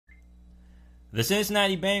The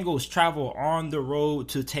Cincinnati Bengals travel on the road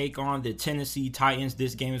to take on the Tennessee Titans.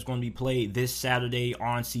 This game is going to be played this Saturday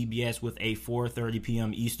on CBS with a 4:30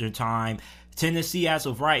 p.m. Eastern Time. Tennessee, as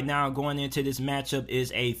of right now, going into this matchup,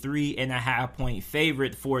 is a 3.5 point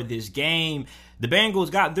favorite for this game. The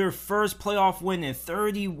Bengals got their first playoff win in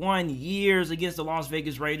 31 years against the Las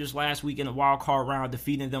Vegas Raiders last week in the wild card round,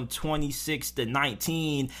 defeating them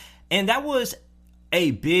 26-19. And that was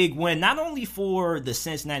a big win, not only for the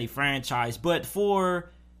Cincinnati franchise, but for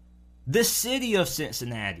the city of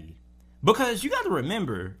Cincinnati. Because you got to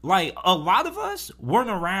remember, like, a lot of us weren't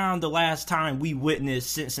around the last time we witnessed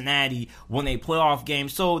Cincinnati win a playoff game.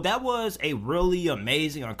 So that was a really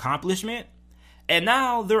amazing accomplishment. And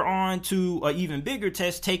now they're on to an even bigger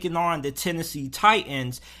test, taking on the Tennessee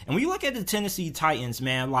Titans. And when you look at the Tennessee Titans,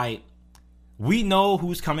 man, like, we know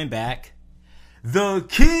who's coming back. The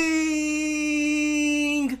King,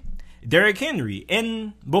 Derrick Henry.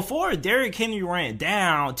 And before Derrick Henry went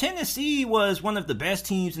down, Tennessee was one of the best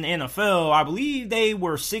teams in the NFL. I believe they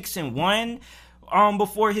were 6-1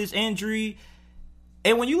 before his injury.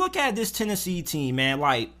 And when you look at this Tennessee team, man,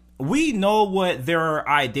 like, we know what their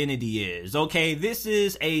identity is, okay? This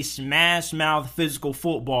is a smash-mouth physical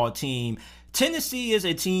football team. Tennessee is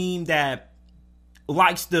a team that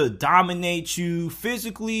likes to dominate you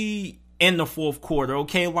physically in the fourth quarter,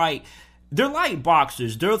 okay? Like, they're like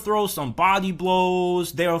boxers. They'll throw some body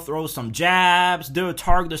blows, they'll throw some jabs, they'll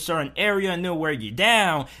target a certain area and they'll wear you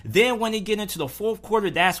down. Then when they get into the fourth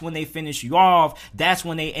quarter, that's when they finish you off. That's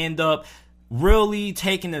when they end up really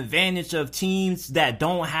taking advantage of teams that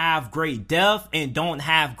don't have great depth and don't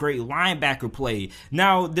have great linebacker play.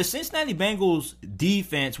 Now, the Cincinnati Bengals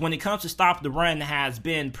defense, when it comes to stop the run, has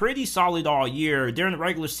been pretty solid all year. During the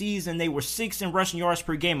regular season, they were 6th in rushing yards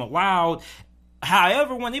per game allowed.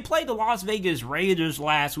 However, when they played the Las Vegas Raiders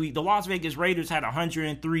last week, the Las Vegas Raiders had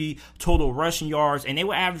 103 total rushing yards, and they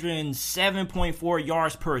were averaging 7.4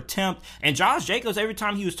 yards per attempt. And Josh Jacobs, every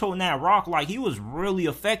time he was toting that rock, like, he was really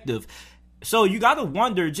effective. So you got to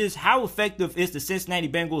wonder just how effective is the Cincinnati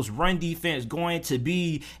Bengals run defense going to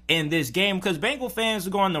be in this game, because Bengal fans are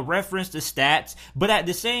going to reference the stats, but at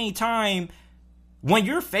the same time, when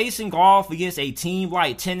you're facing off against a team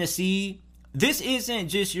like Tennessee, this isn't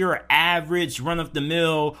just your average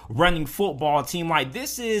run-of-the-mill running football team. Like,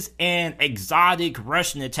 this is an exotic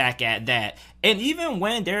rushing attack at that. And even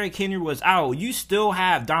when Derrick Henry was out, you still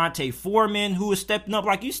have Dante Foreman who is stepping up.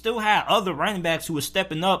 Like, you still have other running backs who are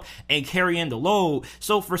stepping up and carrying the load.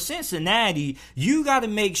 So for Cincinnati, you got to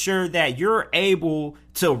make sure that you're able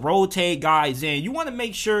to rotate guys in. You want to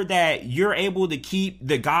make sure that you're able to keep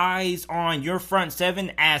the guys on your front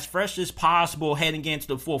seven as fresh as possible heading into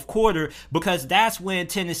the fourth quarter, because that's when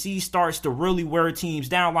Tennessee starts to really wear teams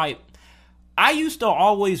down. Like, I used to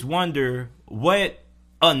always wonder what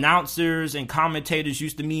announcers and commentators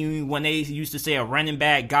used to mean when they used to say a running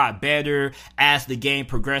back got better as the game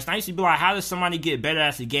progressed. And I used to be like, how does somebody get better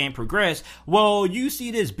as the game progressed? Well, you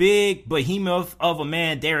see this big behemoth of a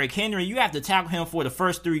man, Derrick Henry, you have to tackle him for the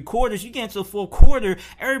first 3 quarters. You get into the fourth quarter,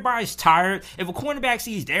 everybody's tired. If a cornerback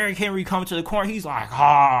sees Derrick Henry come to the corner, he's like,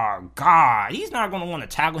 oh God, he's not going to want to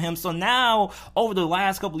tackle him. So now, over the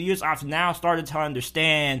last couple of years, I've now started to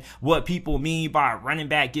understand what people mean by running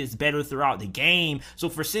back gets better throughout the game.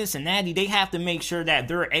 So for Cincinnati, they have to make sure that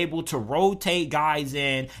they're able to rotate guys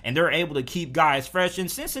in and they're able to keep guys fresh.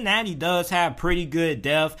 And Cincinnati does have pretty good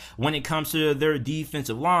depth when it comes to their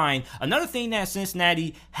defensive line. Another thing that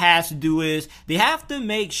Cincinnati has to do is they have to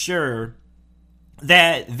make sure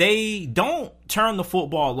that they don't turn the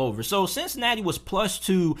football over. So Cincinnati was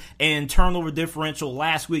 +2 in turnover differential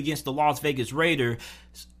last week against the Las Vegas Raiders.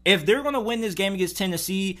 If they're going to win this game against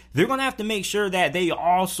Tennessee, they're going to have to make sure that they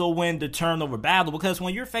also win the turnover battle, because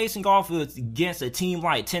when you're facing off against a team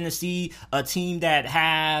like Tennessee, a team that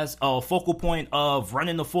has a focal point of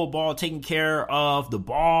running the football, taking care of the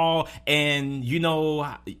ball, and, you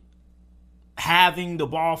know, having the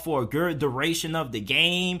ball for a good duration of the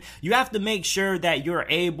game, you have to make sure that you're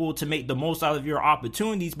able to make the most out of your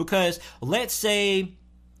opportunities, because let's say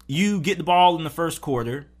you get the ball in the first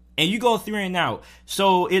quarter and you go 3 and out.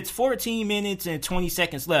 So it's 14 minutes and 20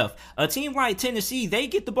 seconds left. A team like Tennessee, they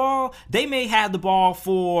get the ball, they may have the ball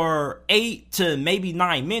for 8 to maybe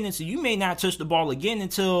 9 minutes, and you may not touch the ball again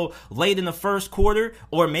until late in the first quarter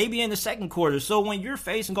or maybe in the second quarter. So when you're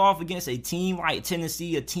facing off against a team like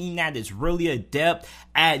Tennessee, a team that is really adept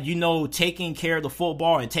at, you know, taking care of the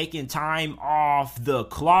football and taking time off the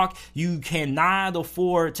clock, you cannot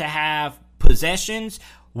afford to have possessions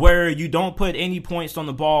where you don't put any points on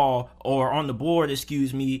the ball or on the board,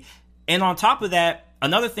 And on top of that,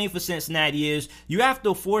 another thing for Cincinnati is you have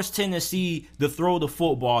to force Tennessee to throw the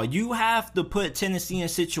football. You have to put Tennessee in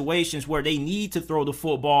situations where they need to throw the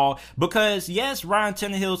football because, yes, Ryan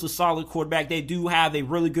Tannehill's a solid quarterback. They do have a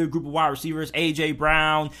really good group of wide receivers, A.J.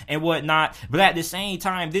 Brown and whatnot. But at the same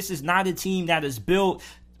time, this is not a team that is built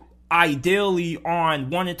ideally on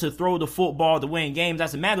wanting to throw the football to win games.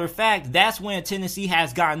 As a matter of fact, that's when Tennessee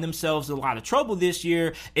has gotten themselves in a lot of trouble this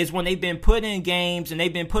year, is when they've been put in games and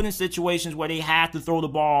they've been put in situations where they have to throw the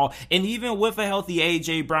ball. And even with a healthy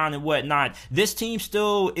A.J. Brown and whatnot, this team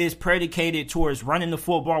still is predicated towards running the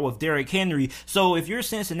football with Derrick Henry. So if you're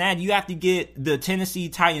Cincinnati, you have to get the Tennessee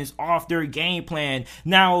Titans off their game plan.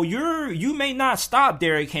 Now, you may not stop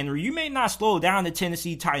Derrick Henry. You may not slow down the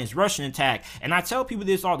Tennessee Titans rushing attack. And I tell people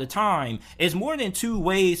this all the time. It's more than two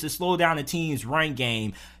ways to slow down a team's run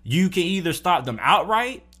game. You can either stop them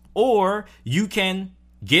outright, or you can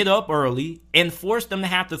get up early and force them to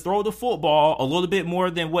have to throw the football a little bit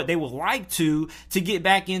more than what they would like to get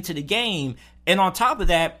back into the game. And on top of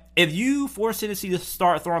that, if you force Tennessee to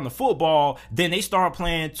start throwing the football, then they start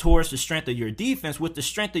playing towards the strength of your defense. With the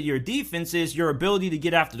strength of your defense is your ability to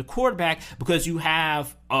get after the quarterback, because you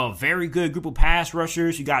have a very good group of pass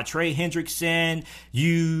rushers. You got Trey Hendrickson.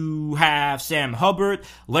 You have Sam Hubbard.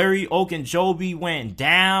 Larry Ogunjobi went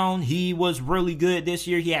down. He was really good this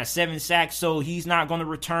year. He had 7 sacks, so he's not going to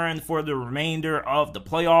return for the remainder of the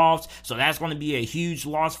playoffs. So that's going to be a huge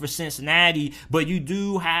loss for Cincinnati. But you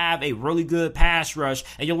do have a really good pass rush,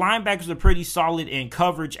 and your linebackers are pretty solid in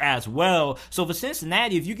coverage as well. So for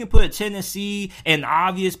Cincinnati, if you can put Tennessee in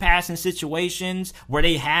obvious passing situations where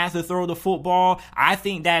they have to throw the football, I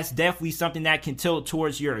think that's definitely something that can tilt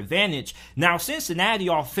towards your advantage. Now, Cincinnati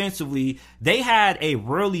offensively, they had a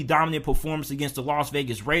really dominant performance against the Las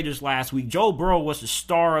Vegas Raiders last week. Joe Burrow was the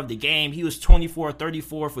star of the game. He was 24-34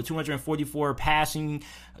 for 244 passing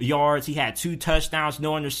yards. He had 2 touchdowns,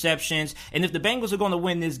 no interceptions. And if the Bengals are going to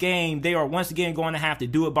win this game, they are once again going to have to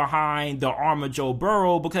do it behind the arm of Joe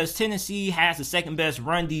Burrow, because Tennessee has the second best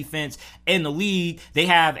run defense in the league. They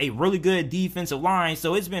have a really good defensive line,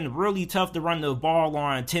 so it's been really tough to run the ball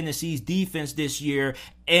on Tennessee's defense this year.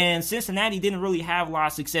 And Cincinnati didn't really have a lot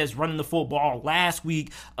of success running the football last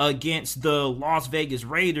week against the Las Vegas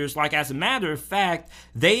Raiders. Like, as a matter of fact,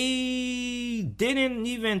 they didn't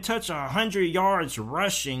even touch 100 yards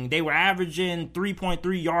rushing. They were averaging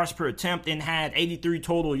 3.3 yards per attempt and had 83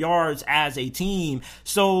 total yards as a team.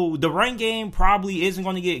 So the run game probably isn't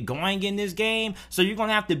going to get going in this game. So you're going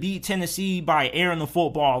to have to beat Tennessee by airing the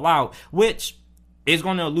football out, which is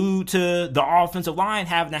going to allude to the offensive line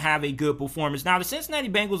having to have a good performance. Now, the Cincinnati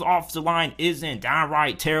Bengals offensive line isn't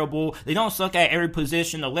downright terrible. They don't suck at every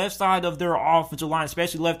position. The left side of their offensive line,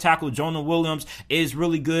 especially left tackle Jonah Williams, is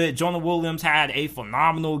really good. Jonah Williams had a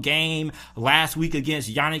phenomenal game last week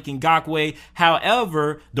against Yannick Ngakoue.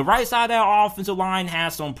 However, the right side of that offensive line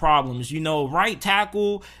has some problems. Right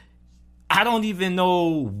tackle, I don't even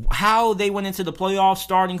know how they went into the playoffs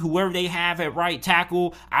starting whoever they have at right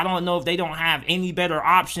tackle. I don't know if they don't have any better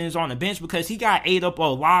options on the bench, because he got ate up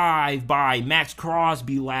alive by Max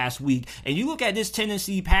Crosby last week. And you look at this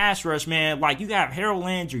Tennessee pass rush, man, like you got Harold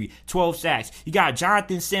Landry, 12 sacks. You got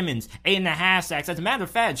Jonathan Simmons, 8.5 sacks. As a matter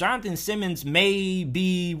of fact, Jonathan Simmons may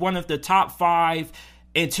be one of the top 5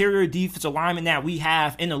 interior defensive linemen that we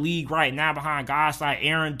have in the league right now, behind guys like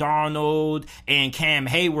Aaron Donald and Cam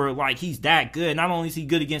Hayward. Like, he's that good. Not only is he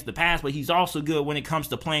good against the pass, but he's also good when it comes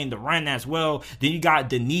to playing the run as well. Then you got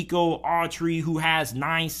Danico Autry, who has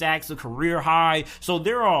 9 sacks, a career high. So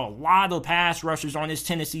there are a lot of pass rushers on this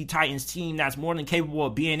Tennessee Titans team that's more than capable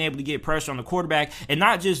of being able to get pressure on the quarterback. And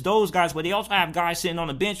not just those guys, but they also have guys sitting on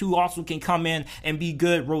the bench who also can come in and be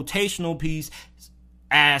good rotational piece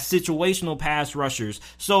as situational pass rushers.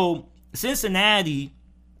 So Cincinnati,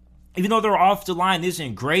 even though their offensive line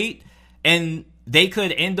isn't great, and they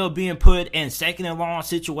could end up being put in second and long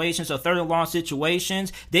situations or third and long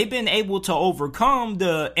situations, they've been able to overcome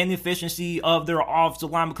the inefficiency of their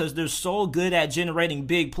offensive line because they're so good at generating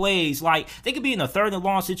big plays. Like, they could be in a third and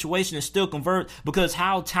long situation and still convert because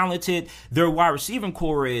how talented their wide receiving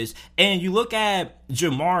core is. And you look at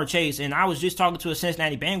Ja'Marr Chase, and I was just talking to a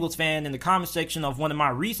Cincinnati Bengals fan in the comment section of one of my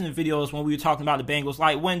recent videos when we were talking about the Bengals.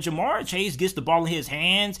 Like, when Ja'Marr Chase gets the ball in his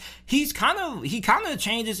hands, he kind of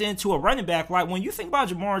changes into a running back. Like, when you think about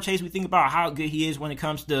Ja'Marr Chase, we think about how good he is when it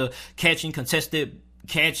comes to catching contested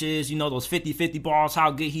catches, those 50-50 balls,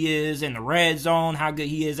 how good he is in the red zone, how good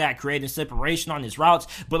he is at creating separation on his routes.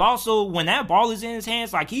 But also, when that ball is in his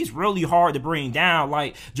hands, like, he's really hard to bring down.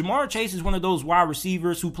 Like, Ja'Marr Chase is one of those wide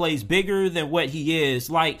receivers who plays bigger than what he is.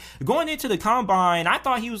 Like, going into the combine, I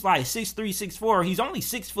thought he was like 6'3", 6'4". He's only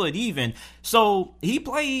 6 foot even. So he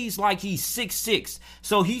plays like he's 6'6".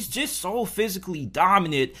 So he's just so physically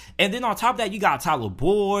dominant. And then on top of that, you got Tyler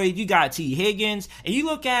Boyd, you got T. Higgins, and you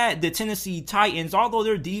look at the Tennessee Titans, although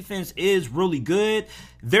their defense is really good,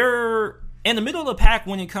 they're in the middle of the pack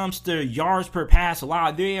when it comes to yards per pass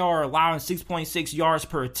allowed. They are allowing 6.6 yards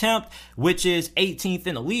per attempt, which is 18th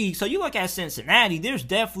in the league. So you look at Cincinnati, there's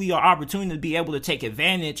definitely an opportunity to be able to take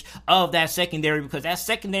advantage of that secondary, because that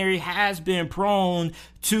secondary has been prone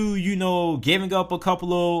to, giving up a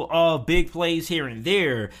couple of big plays here and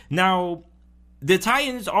there. Now, the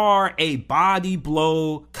Titans are a body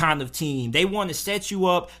blow kind of team. They want to set you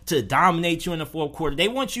up to dominate you in the fourth quarter. They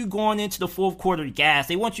want you going into the fourth quarter gassed.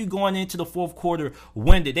 They want you going into the fourth quarter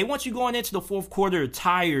winded. They want you going into the fourth quarter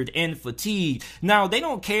tired and fatigued. Now, they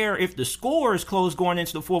don't care if the score is close going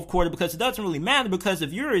into the fourth quarter, because it doesn't really matter, because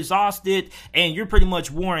if you're exhausted and you're pretty much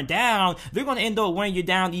worn down, they're going to end up wearing you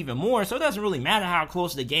down even more. So it doesn't really matter how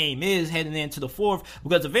close the game is heading into the fourth,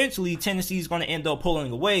 because eventually Tennessee is going to end up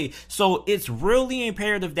pulling away. So it's really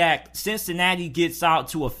imperative that Cincinnati gets out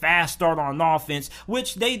to a fast start on offense,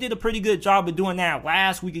 which they did a pretty good job of doing that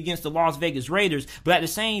last week against the Las Vegas Raiders. But at the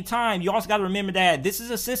same time, you also got to remember that this is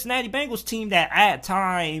a Cincinnati Bengals team that at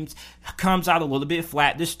times comes out a little bit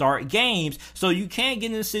flat to start games. So you can't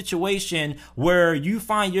get in a situation where you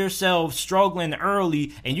find yourself struggling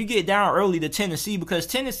early and you get down early to Tennessee, because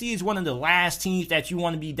Tennessee is one of the last teams that you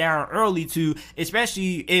want to be down early to,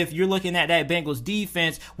 especially if you're looking at that Bengals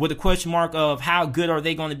defense with a question mark of how good are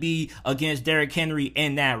they going to be against Derrick Henry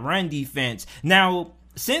in that run defense. Now,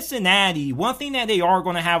 Cincinnati, one thing that they are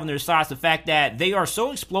going to have on their side is the fact that they are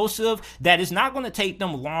so explosive that it's not going to take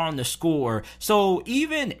them long to score. So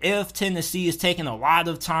even if Tennessee is taking a lot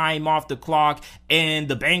of time off the clock and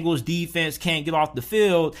the Bengals defense can't get off the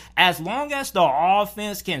field, as long as the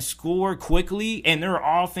offense can score quickly and their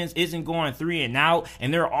offense isn't going 3 and out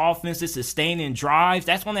and their offense is sustaining drives,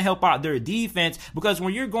 that's going to help out their defense. Because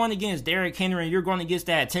when you're going against Derrick Henry and you're going against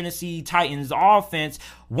that Tennessee Titans offense,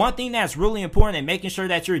 one thing that's really important and making sure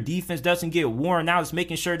that your defense doesn't get worn out is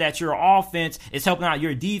making sure that your offense is helping out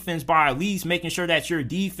your defense by at least making sure that your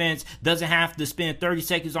defense doesn't have to spend 30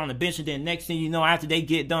 seconds on the bench, and then next thing you know, after they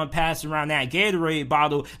get done passing around that Gatorade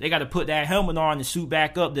bottle, they got to put that helmet on and suit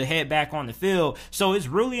back up to head back on the field. So it's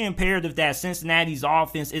really imperative that Cincinnati's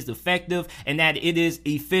offense is effective and that it is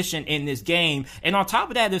efficient in this game. And on top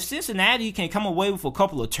of that, if Cincinnati can come away with a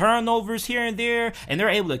couple of turnovers here and there and they're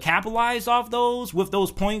able to capitalize off those with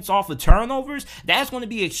those points off of turnovers, that's going to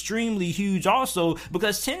be extremely huge also,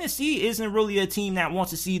 because Tennessee isn't really a team that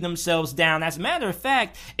wants to see themselves down. As a matter of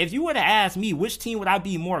fact, if you were to ask me which team would I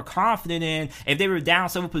be more confident in if they were down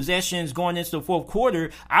 7 possessions going into the fourth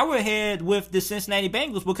quarter, I would head with the Cincinnati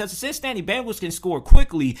Bengals, because the Cincinnati Bengals can score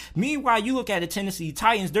quickly. Meanwhile, you look at the Tennessee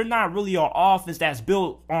Titans, they're not really an offense that's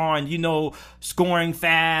built on, scoring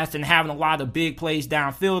fast and having a lot of big plays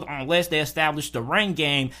downfield unless they establish the run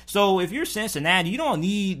game. So if you're Cincinnati, you don't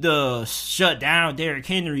need to shut down Derrick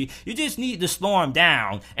Henry. You just need to slow him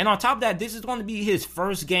down. And on top of that, this is going to be his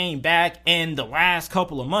first game back in the last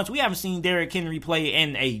couple of months. We haven't seen Derrick Henry play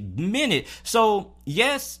in a minute. So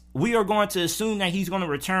yes, we are going to assume that he's going to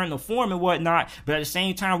return to form and whatnot, but at the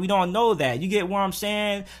same time, we don't know that. You get what I'm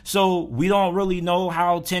saying? So we don't really know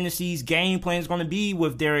how Tennessee's game plan is going to be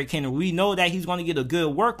with Derrick Henry. We know that he's going to get a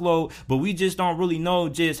good workload, but we just don't really know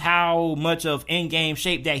just how much of in-game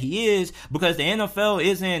shape that he is, because the NFL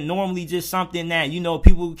isn't normally just something that,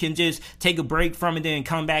 people can just take a break from and then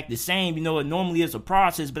come back the same. It normally is a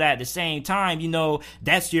process, but at the same time,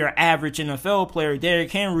 that's your average NFL player.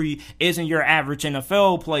 Derrick Henry isn't your average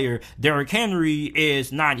NFL player. Derrick Henry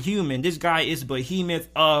is not human. This guy is a behemoth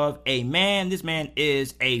of a man. This man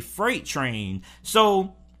is a freight train.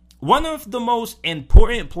 So one of the most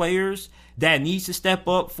important players that needs to step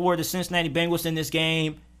up for the Cincinnati Bengals in this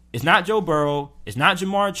game is not Joe Burrow. It's not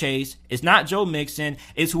Ja'Marr Chase. It's not Joe Mixon.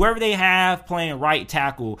 It's whoever they have playing right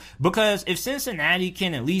tackle. Because if Cincinnati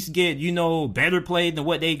can at least get, better play than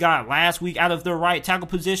what they got last week out of their right tackle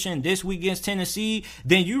position this week against Tennessee,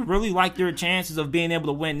 then you really like their chances of being able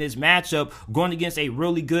to win this matchup going against a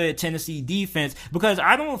really good Tennessee defense. Because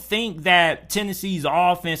I don't think that Tennessee's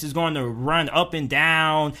offense is going to run up and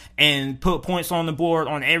down and put points on the board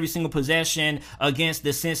on every single possession against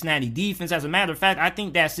the Cincinnati defense. As a matter of fact, I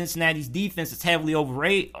think that Cincinnati's defense is heavily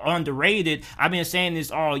heavily underrated. I've been saying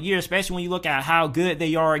this all year, especially when you look at how good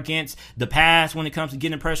they are against the pass when it comes to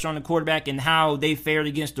getting pressure on the quarterback and how they fared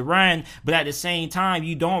against the run. But at the same time,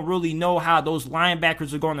 you don't really know how those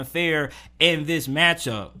linebackers are going to fare in this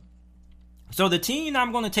matchup. So the team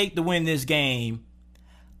I'm going to take to win this game,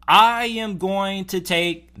 I am going to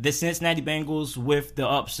take the Cincinnati Bengals with the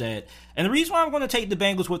upset. And the reason why I'm going to take the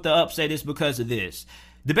Bengals with the upset is because of this.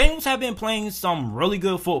 The Bengals have been playing some really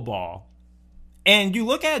good football. And you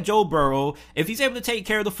look at Joe Burrow, if he's able to take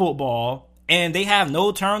care of the football and they have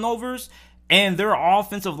no turnovers and their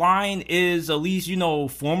offensive line is at least,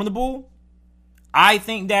 formidable, I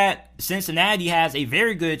think that Cincinnati has a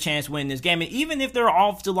very good chance winning this game. And even if their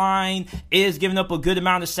offensive line is giving up a good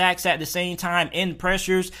amount of sacks at the same time and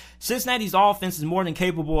pressures, Cincinnati's offense is more than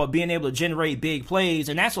capable of being able to generate big plays.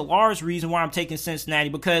 And that's a large reason why I'm taking Cincinnati,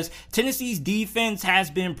 because Tennessee's defense has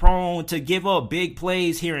been prone to give up big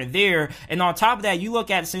plays here and there. And on top of that, you look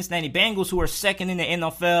at the Cincinnati Bengals, who are second in the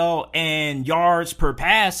NFL in yards per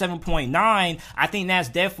pass, 7.9. I think that's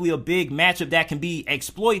definitely a big matchup that can be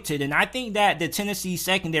exploited. And I think that the Tennessee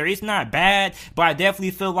secondary is not bad, but I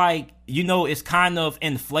definitely feel like, it's kind of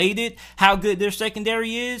inflated how good their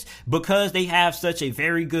secondary is because they have such a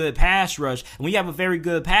very good pass rush. And when you have a very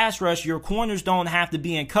good pass rush, your corners don't have to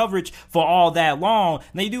be in coverage for all that long.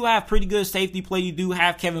 Now, you do have pretty good safety play. You do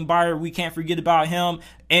have Kevin Byard. We can't forget about him.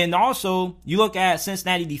 And also, you look at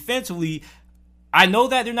Cincinnati defensively, I know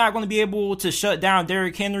that they're not going to be able to shut down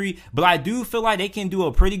Derrick Henry, but I do feel like they can do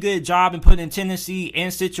a pretty good job in putting Tennessee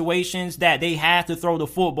in situations that they have to throw the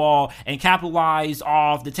football and capitalize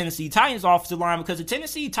off the Tennessee Titans offensive line, because the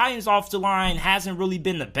Tennessee Titans offensive line hasn't really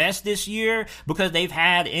been the best this year because they've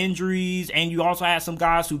had injuries, and you also had some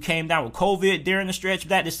guys who came down with COVID during the stretch.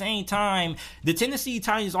 But at the same time, the Tennessee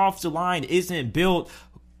Titans offensive line isn't built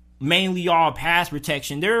mainly all pass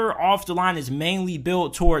protection. Their offensive line is mainly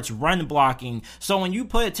built towards run blocking. So when you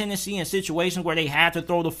put Tennessee in situations where they have to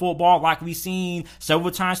throw the football, like we've seen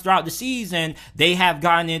several times throughout the season, they have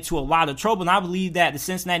gotten into a lot of trouble. And I believe that the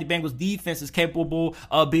Cincinnati Bengals defense is capable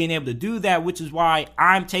of being able to do that, which is why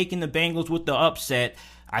I'm taking the Bengals with the upset.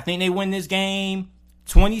 I think they win this game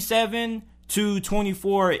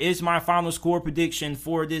 27-24 is my final score prediction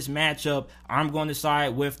for this matchup. I'm going to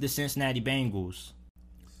side with the Cincinnati Bengals.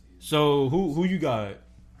 So who you got?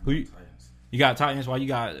 Titans. You got Titans. Why you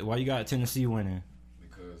got Tennessee winning?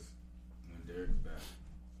 Because when Derrick's back,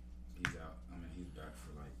 he's out. He's back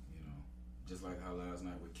for just like how last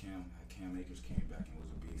night with Cam Akers came back and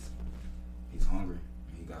was a beast. He's hungry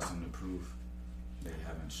and he got something to prove they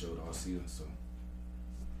haven't showed all season. So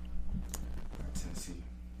Tennessee.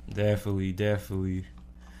 Definitely.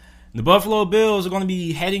 The Buffalo Bills are going to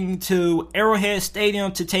be heading to Arrowhead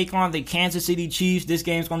Stadium to take on the Kansas City Chiefs. This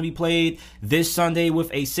game is going to be played this Sunday with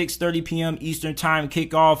a 6:30 p.m. Eastern Time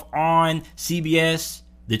kickoff on CBS.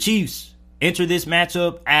 The Chiefs enter this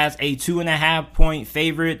matchup as a 2.5-point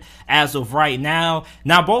favorite as of right now.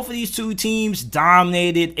 Now, both of these two teams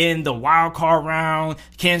dominated in the wild card round.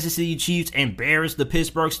 Kansas City Chiefs embarrassed the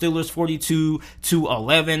Pittsburgh Steelers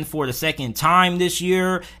 42-11 for the second time this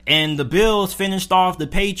year. And the Bills finished off the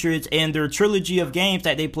Patriots in their trilogy of games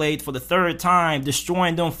that they played for the third time,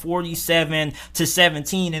 destroying them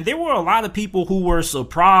 47-17. And there were a lot of people who were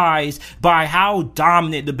surprised by how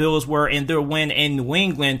dominant the Bills were in their win in New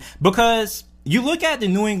England, because you look at the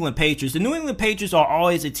New England Patriots. The New England Patriots are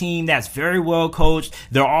always a team that's very well coached.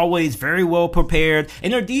 They're always very well prepared,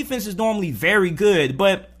 and their defense is normally very good.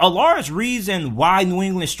 But a large reason why New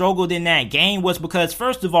England struggled in that game was because,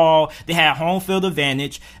 first of all, they had home field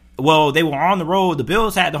advantage. Well, they were on the road. The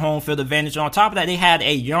Bills had the home field advantage. On top of that, they had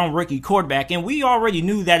a young rookie quarterback. And we already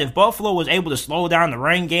knew that if Buffalo was able to slow down the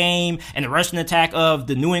run game and the rushing attack of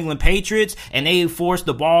the New England Patriots, and they forced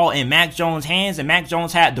the ball in Mac Jones' hands, and Mac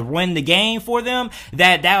Jones had to win the game for them,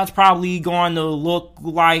 that was probably going to look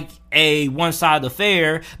like a one-sided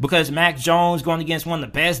affair, because Mac Jones going against one of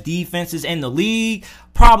the best defenses in the league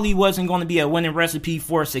probably wasn't going to be a winning recipe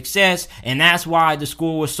for success, and that's why the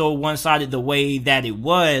score was so one-sided the way that it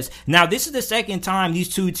was. Now, this is the second time these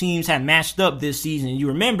two teams have matched up this season. You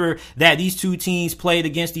remember that these two teams played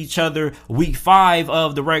against each other week 5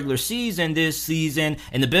 of the regular season this season,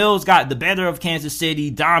 and the Bills got the better of Kansas City,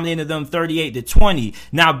 dominated them 38-20.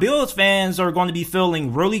 Now, Bills fans are going to be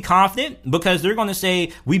feeling really confident because they're going to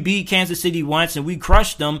say, we beat Kansas City once and we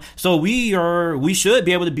crushed them, so we should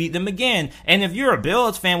be able to beat them again. And if you're a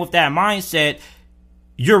Bills fan with that mindset,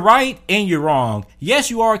 you're right and you're wrong.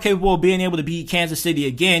 Yes, you are capable of being able to beat Kansas City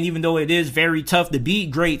again, even though it is very tough to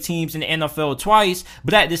beat great teams in the NFL twice.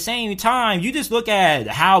 But at the same time, you just look at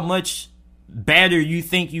how much better you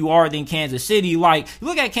think you are than Kansas City. Like, you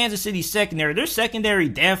look at Kansas City's secondary, their secondary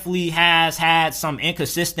definitely has had some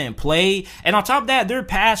inconsistent play, and on top of that, their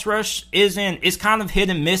pass rush is kind of hit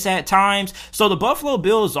and miss at times. So the Buffalo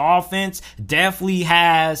Bills offense definitely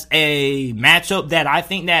has a matchup that I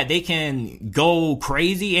think that they can go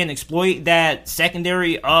crazy and exploit that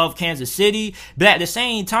secondary of Kansas City. But at the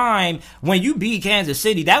same time, when you beat Kansas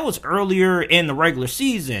City, that was earlier in the regular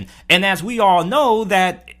season, and as we all know,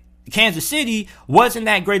 that Kansas City wasn't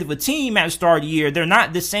that great of a team at the start of the year. They're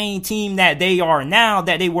not the same team that they are now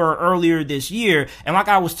that they were earlier this year. And like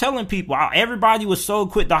I was telling people, everybody was so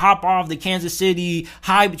quick to hop off the Kansas City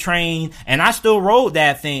hype train, and I still rode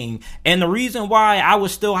that thing. And the reason why I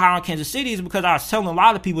was still high on Kansas City is because I was telling a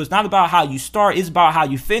lot of people it's not about how you start, it's about how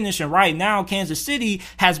you finish. And right now, Kansas City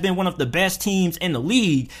has been one of the best teams in the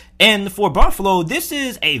league. And for Buffalo, this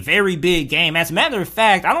is a very big game. As a matter of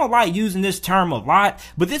fact, I don't like using this term a lot,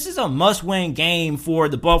 but this is a must-win game for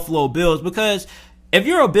the Buffalo Bills, because if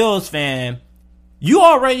you're a Bills fan, you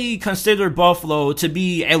already consider Buffalo to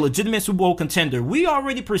be a legitimate Super Bowl contender. We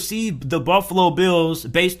already perceive the Buffalo Bills,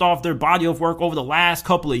 based off their body of work over the last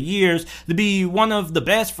couple of years, to be one of the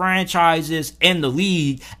best franchises in the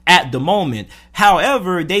league at the moment.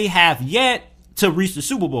 However, they have yet to reach the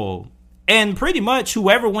Super Bowl. And pretty much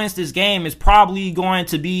whoever wins this game is probably going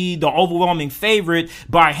to be the overwhelming favorite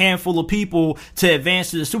by a handful of people to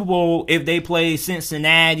advance to the Super Bowl if they play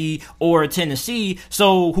Cincinnati or Tennessee.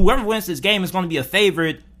 So whoever wins this game is going to be a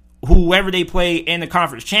favorite whoever they play in the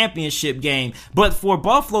conference championship game. But for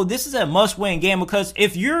Buffalo, this is a must-win game, because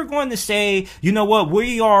if you're going to say, you know what,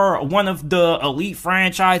 we are one of the elite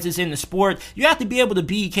franchises in the sport, you have to be able to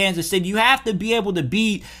beat Kansas City. You have to be able to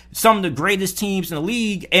beat some of the greatest teams in the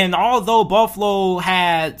league. And although Buffalo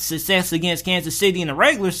had success against Kansas City in the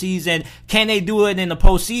regular season, can they do it in the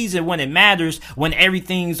postseason when it matters, when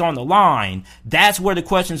everything's on the line? That's where the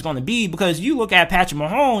question is going to be, because you look at Patrick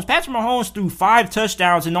Mahomes threw 5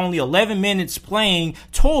 touchdowns in only 11 minutes playing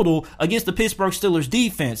total against the Pittsburgh Steelers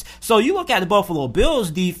defense. So you look at the Buffalo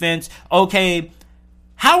Bills defense, okay,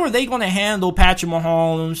 how are they going to handle Patrick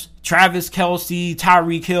Mahomes, Travis Kelce,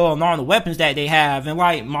 Tyreek Hill, and all the weapons that they have? And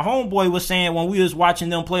like my homeboy was saying when we was watching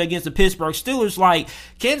them play against the Pittsburgh Steelers, like,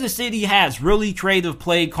 Kansas City has really creative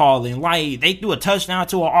play calling. Like, they threw a touchdown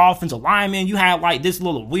to an offensive lineman. You had like this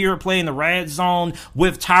little weird play in the red zone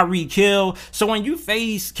with Tyreek Hill. So when you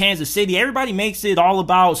face Kansas City, everybody makes it all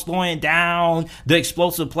about slowing down the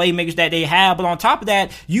explosive playmakers that they have. But on top of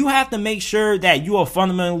that, you have to make sure that you are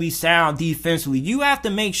fundamentally sound defensively. You have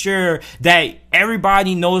to make sure that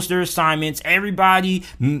everybody knows their assignments, everybody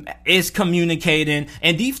is communicating,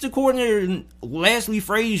 and defensive coordinator Leslie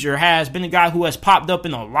Frazier has been a guy who has popped up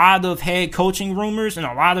in a lot of head coaching rumors and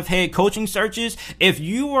a lot of head coaching searches. If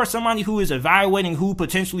you are somebody who is evaluating who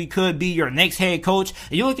potentially could be your next head coach,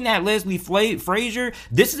 and you're looking at Leslie Frazier,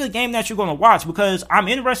 this is a game that you're going to watch, because I'm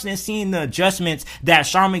interested in seeing the adjustments that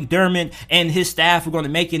Sean McDermott and his staff are going to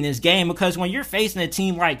make in this game, because when you're facing a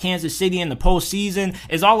team like Kansas City in the postseason,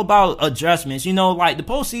 it's all about adjustments. You know, like, the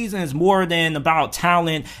postseason is more than about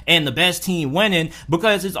talent and the best team winning,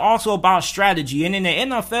 because it's also about strategy. And in the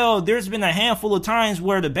NFL, there's been a handful of times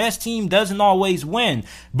where the best team doesn't always win,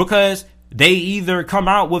 because they either come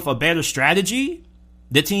out with a better strategy,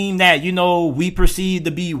 the team that, you know, we perceive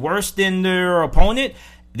to be worse than their opponent,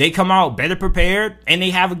 they come out better prepared and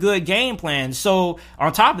they have a good game plan. So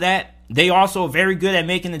on top of that, they also are very good at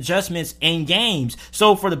making adjustments in games.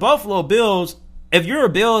 So for the Buffalo Bills, if you're a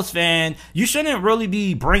Bills fan, you shouldn't really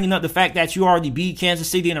be bringing up the fact that you already beat Kansas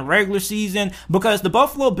City in the regular season, because the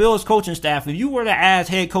Buffalo Bills coaching staff, if you were to ask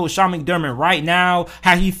head coach Sean McDermott right now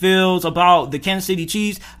how he feels about the Kansas City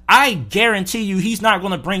Chiefs, I guarantee you he's not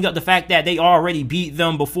going to bring up the fact that they already beat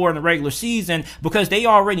them before in the regular season, because they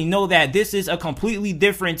already know that this is a completely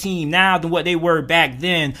different team now than what they were back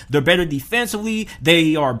then. They're better defensively.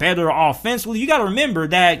 They are better offensively. You got to remember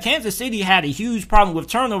that Kansas City had a huge problem with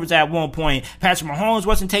turnovers at one point. Patrick Mahomes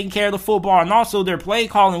wasn't taking care of the football, and also their play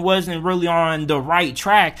calling wasn't really on the right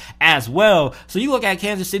track as well. So you look at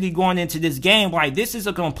Kansas City going into this game, like, this is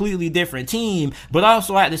a completely different team. But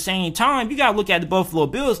also at the same time, you got to look at the Buffalo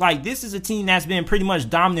Bills. Like, this is a team that's been pretty much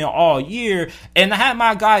dominant all year. And I had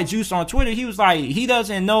my guy Juice on Twitter. He was like, he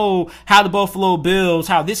doesn't know how the Buffalo Bills,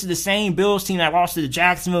 how this is the same Bills team that lost to the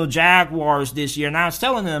Jacksonville Jaguars this year. And I was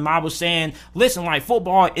telling them, I was saying, listen, like,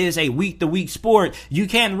 football is a week-to-week sport. You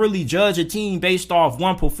can't really judge a team based off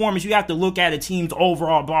one performance. You have to look at a team's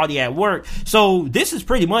overall body at work. So this is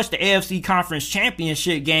pretty much the AFC Conference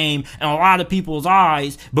Championship game in a lot of people's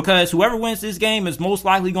eyes, because whoever wins this game is most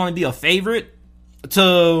likely going to be a favorite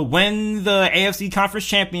to win the AFC Conference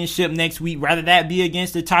Championship next week, whether that be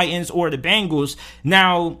against the Titans or the Bengals.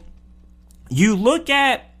 Now, you look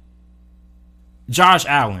at Josh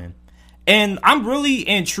Allen, and I'm really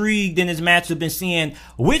intrigued in this matchup and seeing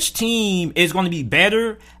which team is going to be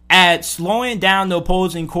better at slowing down the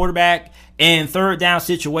opposing quarterback in third down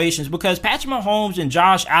situations, because Patrick Mahomes and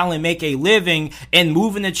Josh Allen make a living in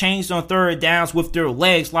moving the chains on third downs with their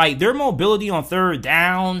legs. Like, their mobility on third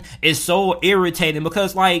down is so irritating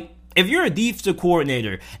because, like, if you're a defensive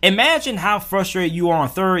coordinator, imagine how frustrated you are on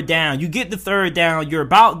third down. You get the third down, you're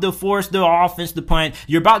about to force the offense to punt,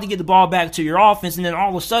 you're about to get the ball back to your offense, and then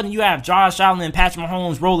all of a sudden you have Josh Allen and Patrick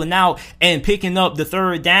Mahomes rolling out and picking up the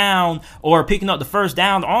third down or picking up the first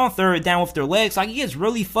down on third down with their legs. Like, it gets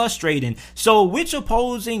really frustrating. So which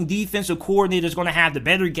opposing defensive coordinator is going to have the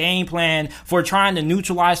better game plan for trying to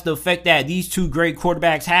neutralize the effect that these two great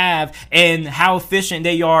quarterbacks have and how efficient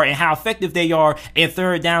they are and how effective they are in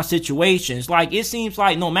third down situations? Like, it seems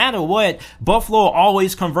like no matter what, Buffalo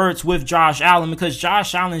always converts with Josh Allen because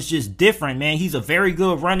Josh Allen is just different, man. He's a very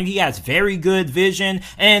good runner. He has very good vision.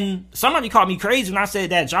 And somebody called me crazy when I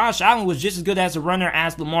said that Josh Allen was just as good as a runner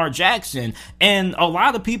as Lamar Jackson. And a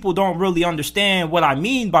lot of people don't really understand what I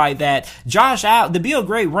mean by that. Josh Allen, to be a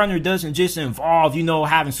great runner doesn't just involve,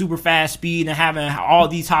 having super fast speed and having all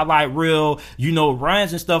these highlight reel,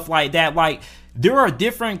 runs and stuff like that. Like, there are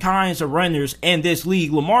different kinds of runners in this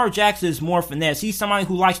league. Lamar Jackson is more finesse. He's somebody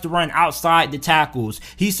who likes to run outside the tackles.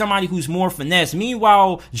 He's somebody who's more finesse.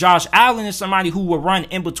 Meanwhile, Josh Allen is somebody who will run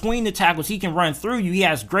in between the tackles. He can run through you. He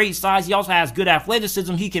has great size. He also has good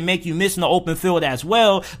athleticism. He can make you miss in the open field as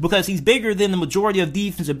well because he's bigger than the majority of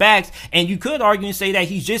defensive backs. And you could argue and say that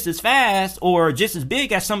he's just as fast or just as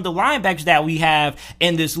big as some of the linebackers that we have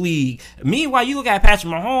in this league. Meanwhile, you look at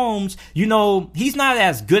Patrick Mahomes, he's not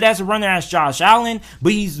as good as a runner as Josh Allen,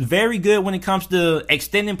 but he's very good when it comes to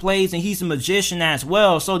extending plays, and he's a magician as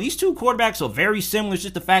well. So these two quarterbacks are very similar. It's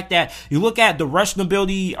just the fact that you look at the rushing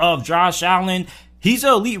ability of Josh Allen, he's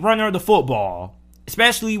an elite runner of the football,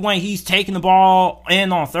 especially when he's taking the ball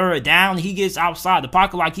in on third down. He gets outside the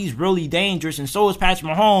pocket like he's really dangerous, and so is Patrick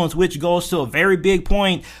Mahomes, which goes to a very big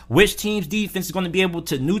point. Which team's defense is going to be able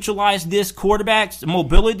to neutralize this quarterback's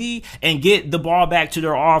mobility and get the ball back to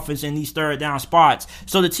their offense in these third down spots?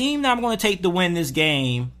 So the team that I'm going to take to win this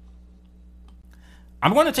game,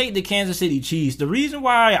 I'm going to take the Kansas City Chiefs. The reason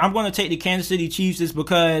why I'm going to take the Kansas City Chiefs is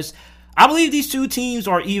because I believe these two teams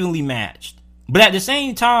are evenly matched. But at the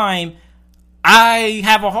same time, I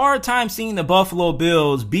have a hard time seeing the Buffalo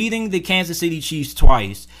Bills beating the Kansas City Chiefs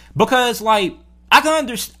twice because, like,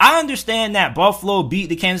 I understand that Buffalo beat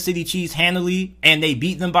the Kansas City Chiefs handily and they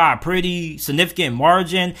beat them by a pretty significant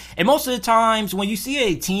margin. And most of the times when you see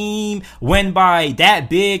a team win by that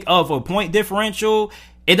big of a point differential,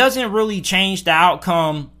 it doesn't really change the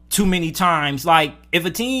outcome too many times. Like, if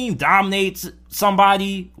a team dominates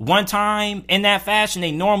somebody one time in that fashion,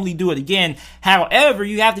 they normally do it again. However,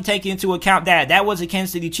 you have to take into account that that was a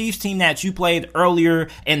Kansas City Chiefs team that you played earlier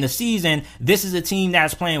in the season. This is a team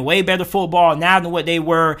that's playing way better football now than what they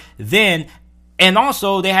were then. And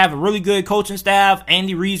also, they have a really good coaching staff.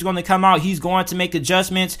 Andy Reid's going to come out. He's going to make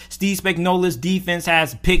adjustments. Steve Spagnuolo's defense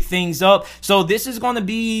has picked things up. So this is going to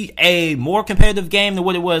be a more competitive game than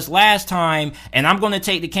what it was last time. And I'm going to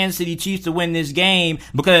take the Kansas City Chiefs to win this game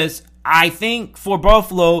because I think for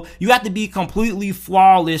Buffalo, you have to be completely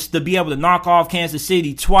flawless to be able to knock off Kansas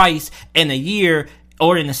City twice in a year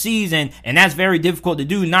or in a season, and that's very difficult to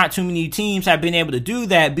do. Not too many teams have been able to do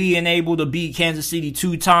that, being able to beat Kansas City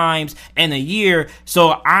 2 times in a year.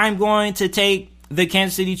 So I'm going to take the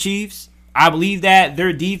Kansas City Chiefs. I believe that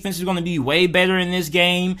their defense is going to be way better in this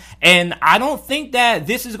game, and I don't think that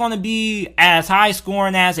this is going to be as high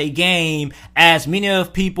scoring as a game as many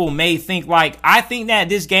of people may think. Like, I think that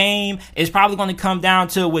this game is probably going to come down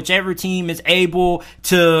to whichever team is able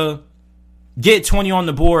to get 20 on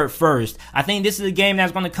the board first. I think this is a game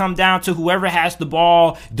that's going to come down to whoever has the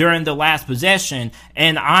ball during the last possession.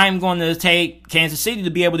 And I'm going to take Kansas City to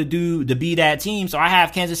be able to be that team. So I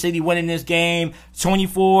have Kansas City winning this game.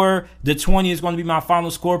 24-20 is going to be my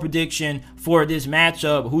final score prediction for this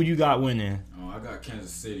matchup. Who you got winning? I got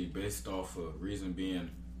Kansas City based off of reason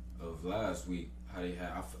being of last week. How they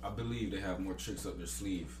have, I believe they have more tricks up their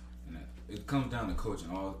sleeve. And it comes down to coaching.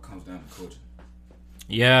 All it comes down to coaching.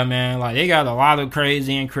 Yeah, man, like, they got a lot of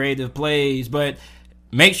crazy and creative plays, but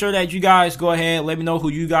Make sure that you guys go ahead, let me know who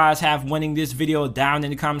you guys have winning this video down in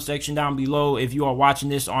the comment section down below. If you are watching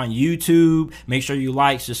this on YouTube, make sure you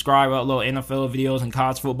like, subscribe, upload NFL videos and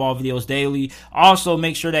college football videos daily. Also,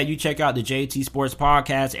 make sure that you check out the JT Sports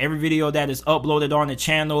Podcast. Every video that is uploaded on the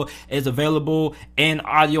channel is available in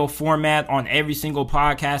audio format on every single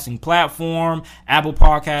podcasting platform. Apple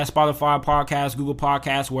Podcasts, Spotify Podcasts, Google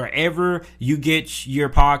Podcasts, wherever you get your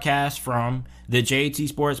podcast from. The JT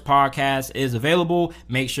Sports Podcast is available.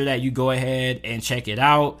 Make sure that you go ahead and check it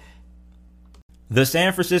out. The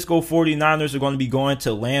San Francisco 49ers are going to be going to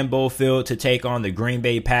Lambeau Field to take on the Green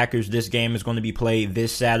Bay Packers. This game is going to be played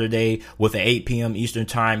this Saturday with an 8 p.m. Eastern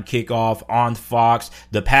Time kickoff on Fox.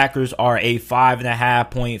 The Packers are a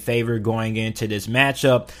 5.5 point favorite going into this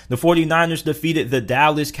matchup. The 49ers defeated the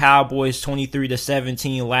Dallas Cowboys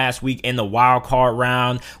 23-17 last week in the wild card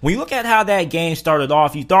round. When you look at how that game started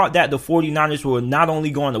off, you thought that the 49ers were not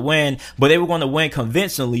only going to win, but they were going to win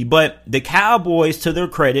convincingly. But the Cowboys, to their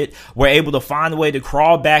credit, were able to find a way to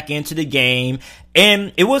crawl back into the game,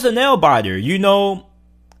 and it was a nail biter. You know,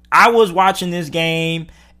 I was watching this game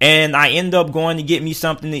and I ended up going to get me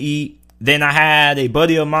something to eat. Then I had a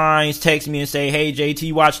buddy of mine text me and say, "Hey,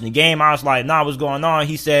 JT, watching the game?" I was like, "Nah, what's going on?"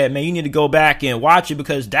 He said, "Man, you need to go back and watch it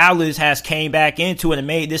because Dallas has came back into it and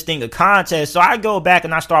made this thing a contest." So I go back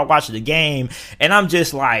and I start watching the game, and I'm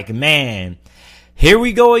just like, man, here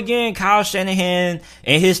we go again. Kyle Shanahan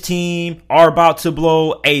and his team are about to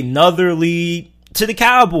blow another lead to the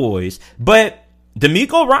Cowboys. But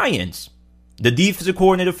DeMeco Ryans, the defensive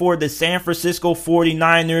coordinator for the San Francisco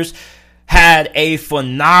 49ers, had a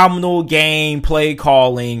phenomenal game play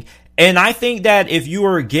calling. And I think that if you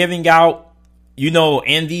were giving out, you know,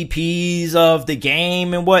 MVPs of the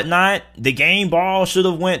game and whatnot, the game ball should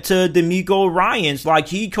have went to DeMeco Ryans. Like,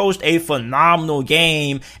 he coached a phenomenal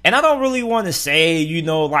game. And I don't really want to say, you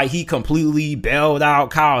know, like he completely bailed out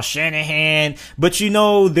Kyle Shanahan. But, you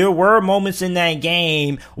know, there were moments in that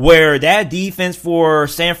game where that defense for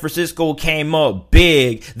San Francisco came up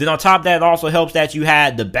big. Then on top of that, it also helps that you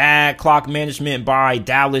had the bad clock management by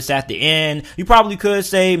Dallas at the end. You probably could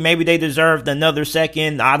say maybe they deserved another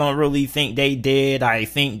second. I don't really think they did. I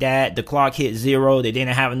think that the clock hit 0. They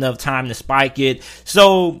didn't have enough time to spike it.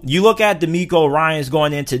 So you look at DeMeco Ryans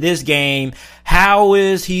going into this game. How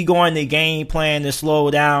is he going to game plan to slow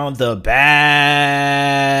down the bad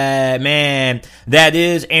man that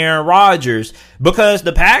is Aaron Rodgers? Because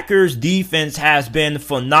the Packers defense has been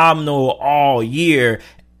phenomenal all year.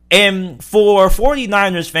 And for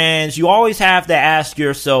 49ers fans, you always have to ask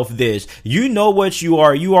yourself this. You know what you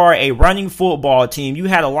are. You are a running football team. You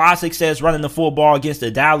had a lot of success running the football against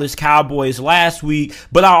the Dallas Cowboys last week.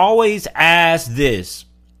 But I always ask this.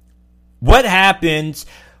 What happens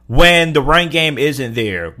when the run game isn't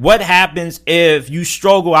there? What happens if you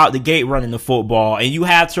struggle out the gate running the football and you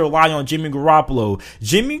have to rely on Jimmy Garoppolo?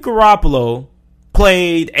 Jimmy Garoppolo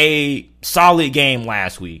played a solid game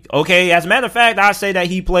last week. Okay, as a matter of fact, I say that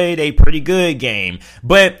he played a pretty good game.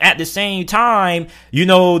 But at the same time, you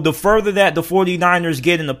know, the further that the 49ers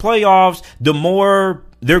get in the playoffs, the more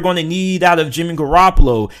they're going to need out of Jimmy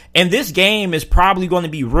Garoppolo. And this game is probably going to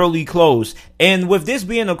be really close. And with this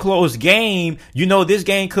being a close game, you know, this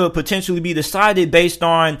game could potentially be decided based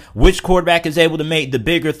on which quarterback is able to make the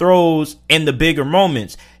bigger throws in the bigger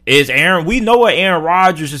moments. We know what Aaron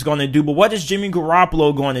Rodgers is going to do, but what is Jimmy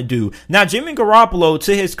Garoppolo going to do? Now, Jimmy Garoppolo,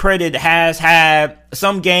 to his credit, has had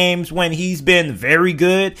some games when he's been very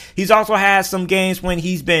good. He's also had some games when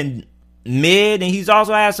he's been mid, and he's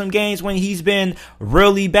also had some games when he's been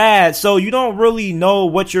really bad. So you don't really know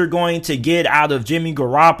what you're going to get out of Jimmy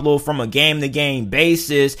Garoppolo from a game-to-game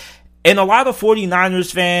basis. And a lot of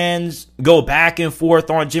 49ers fans go back and forth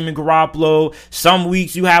on Jimmy Garoppolo. Some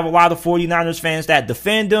weeks you have a lot of 49ers fans that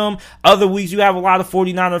defend him. Other weeks you have a lot of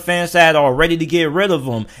 49er fans that are ready to get rid of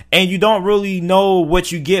him. And you don't really know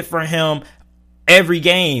what you get from him every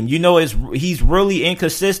game. You know, he's really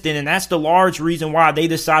inconsistent, and that's the large reason why they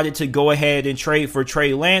decided to go ahead and trade for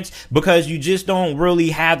Trey Lance, because you just don't really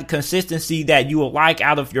have the consistency that you would like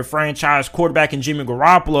out of your franchise quarterback in Jimmy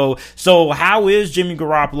Garoppolo. So how is Jimmy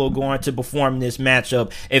Garoppolo going to perform in this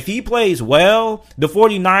matchup? If he plays well, the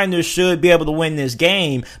 49ers should be able to win this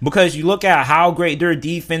game, because you look at how great their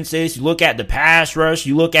defense is, you look at the pass rush,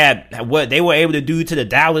 you look at what they were able to do to the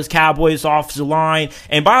Dallas Cowboys offensive line.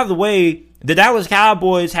 And by the way, the Dallas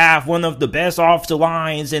Cowboys have one of the best offensive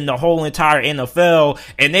lines in the whole entire NFL,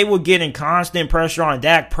 and they were getting constant pressure on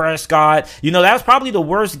Dak Prescott. You know, that was probably the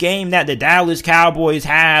worst game that the Dallas Cowboys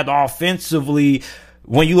had offensively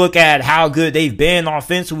when you look at how good they've been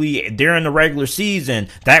offensively during the regular season,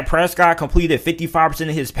 Dak Prescott completed 55%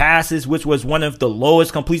 of his passes, which was one of the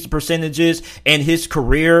lowest completion percentages in his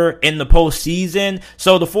career in the postseason.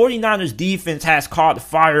 So the 49ers defense has caught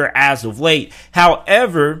fire as of late.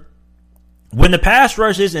 However, when the pass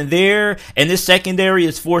rush isn't there and this secondary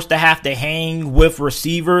is forced to have to hang with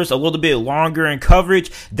receivers a little bit longer in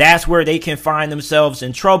coverage, that's where they can find themselves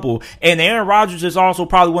in trouble. And Aaron Rodgers is also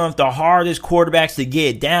probably one of the hardest quarterbacks to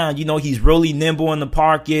get down. You know, he's really nimble in the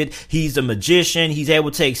pocket. He's a magician. He's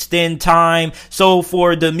able to extend time. So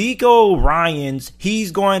for DeMeco Ryans,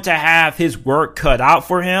 he's going to have his work cut out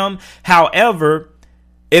for him. However,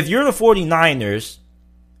 if you're the 49ers,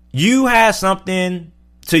 you have something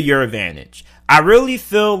to your advantage. I really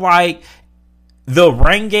feel like the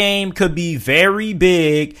run game could be very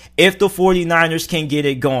big if the 49ers can get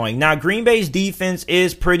it going. Now, Green Bay's defense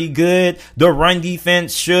is pretty good. The run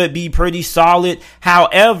defense should be pretty solid.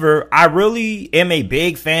 However, I really am a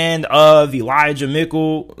big fan of Elijah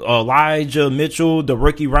Mitchell, the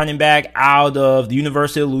rookie running back out of the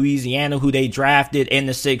University of Louisiana, who they drafted in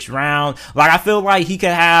the 6th round. Like, I feel like he could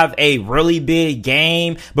have a really big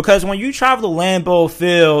game, because when you travel to Lambeau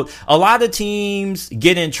Field, a lot of teams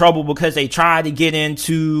get in trouble because they try to get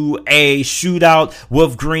into a shootout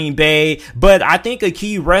with Green Bay. But I think a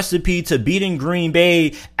key recipe to beating Green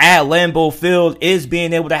Bay at Lambeau Field is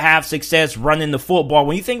being able to have success running the football.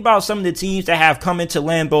 When you think about some of the teams that have come into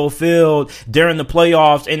Lambeau Field during the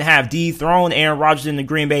playoffs and have dethroned Aaron Rodgers and the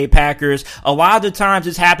Green Bay Packers, a lot of the times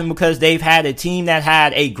it's happened because they've had a team that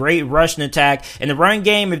had a great rushing attack. And the run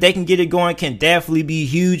game, if they can get it going, can definitely be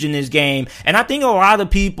huge in this game. And I think a lot of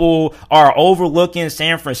people are overlooking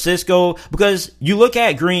San Francisco, because you look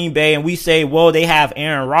at Green Bay and we say, well, they have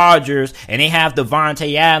Aaron Rodgers and they have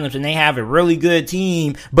Devontae Adams and they have a really good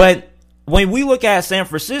team. But when we look at San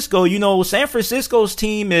Francisco, you know, San Francisco's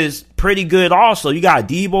team is pretty good also. You got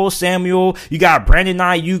Deebo Samuel, you got Brandon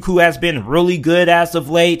Ayuk, who has been really good as of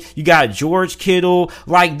late, you got George Kittle.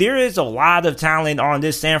 Like, there is a lot of talent on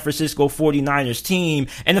this San Francisco 49ers team,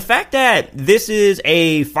 and the fact that this is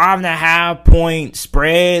a 5.5 point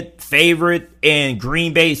spread favorite in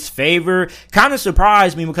Green Bay's favor kind of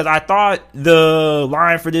surprised me, because I thought the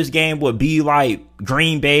line for this game would be like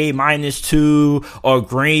Green Bay -2 or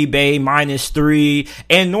Green Bay -3.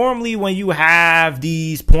 And normally when you have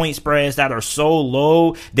these point spreads that are so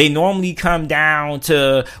low, they normally come down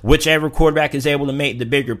to whichever quarterback is able to make the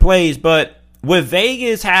bigger plays. But with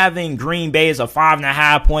Vegas having Green Bay as a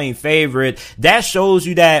 5.5 point favorite, that shows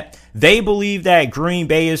you that they believe that Green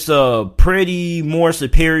Bay is a pretty more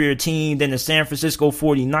superior team than the San Francisco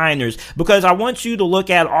 49ers, because I want you to look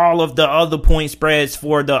at all of the other point spreads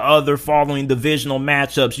for the other following divisional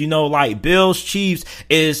matchups. You know, like Bills Chiefs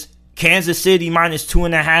is Kansas City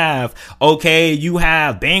 -2.5. Okay, you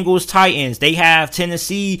have Bengals Titans. They have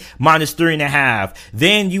Tennessee -3.5.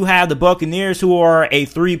 Then you have the Buccaneers, who are a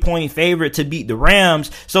 3-point favorite to beat the Rams.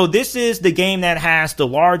 So this is the game that has the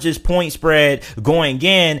largest point spread going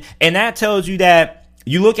in. And that tells you that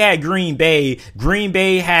you look at Green Bay. Green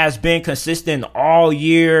Bay has been consistent all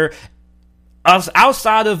year.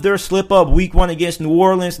 Outside of their slip up week 1 against New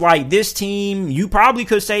Orleans, like, this team, you probably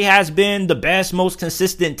could say, has been the best, most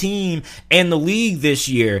consistent team in the league this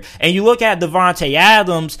year. And you look at Devontae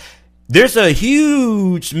Adams, there's a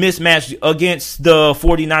huge mismatch against the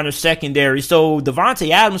 49ers secondary. So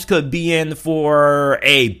Devontae Adams could be in for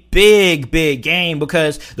a big game,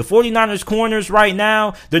 because the 49ers corners right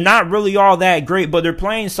now, they're not really all that great, but they're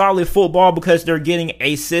playing solid football because they're getting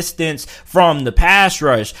assistance from the pass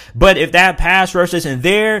rush. But if that pass rush isn't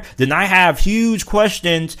there, then I have huge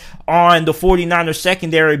questions on the 49ers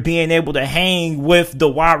secondary being able to hang with the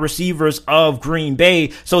wide receivers of Green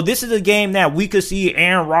Bay. So this is a game that we could see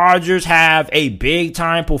Aaron Rodgers have a big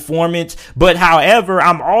time performance. But however,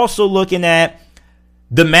 I'm also looking at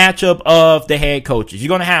the matchup of the head coaches. You're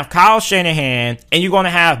going to have Kyle Shanahan and you're going to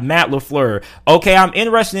have Matt LaFleur. Okay, I'm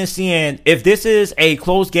interested in seeing if this is a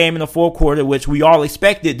close game in the fourth quarter, which we all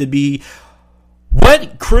expect it to be.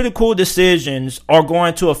 What critical decisions are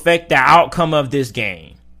going to affect the outcome of this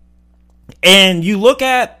game? And you look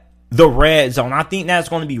at the red zone. I think that's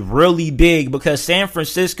going to be really big, because San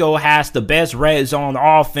Francisco has the best red zone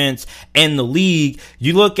offense in the league.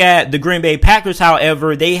 You look at the Green Bay Packers,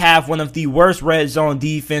 however, they have one of the worst red zone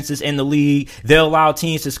defenses in the league. They'll allow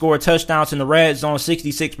teams to score touchdowns in the red zone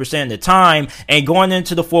 66% of the time. And going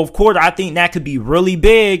into the fourth quarter, I think that could be really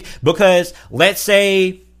big, because let's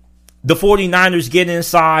say the 49ers get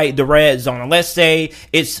inside the red zone, and let's say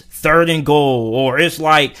it's third and goal, or it's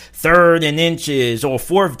like third and inches, or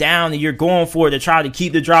fourth down, and you're going for it to try to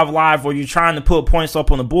keep the drive alive, or you're trying to put points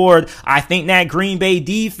up on the board, I think that Green Bay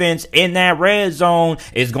defense in that red zone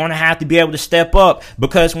is going to have to be able to step up,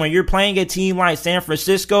 because when you're playing a team like San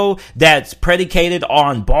Francisco that's predicated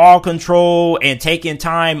on ball control and taking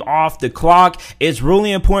time off the clock, it's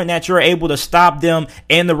really important that you're able to stop them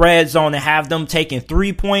in the red zone and have them taking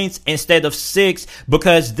 3 points instead of 6,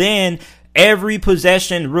 because then every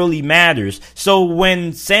possession really matters. So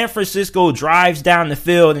when San Francisco drives down the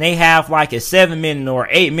field and they have like a 7-minute or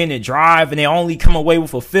 8-minute drive and they only come away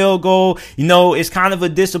with a field goal, it's kind of a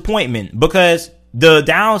disappointment, because the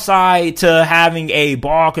downside to having a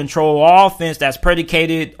ball control offense that's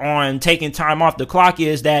predicated on taking time off the clock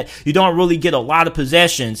is that you don't really get a lot of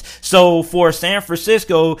possessions. So for San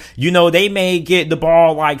Francisco, they may get the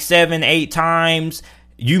ball like 7-8 times.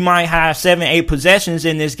 You might have 7-8 possessions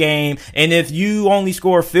in this game, and if you only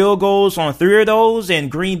score field goals on 3 of those,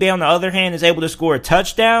 and Green Bay on the other hand is able to score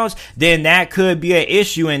touchdowns, then that could be an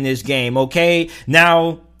issue in this game, okay?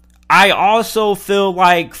 Now, I also feel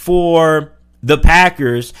like for the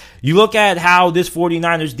Packers, you look at how this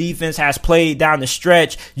 49ers defense has played down the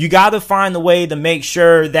stretch, you got to find a way to make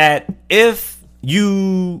sure that if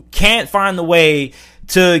you can't find a way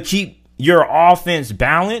to keep your offense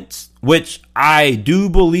balanced, which I do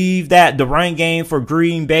believe that the run game for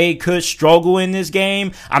Green Bay could struggle in this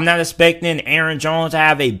game. I'm not expecting Aaron Jones to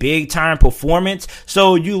have a big-time performance.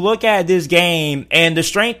 So you look at this game, and the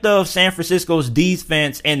strength of San Francisco's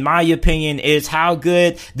defense, in my opinion, is how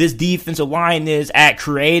good this defensive line is at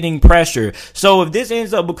creating pressure. So if this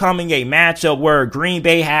ends up becoming a matchup where Green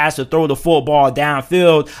Bay has to throw the football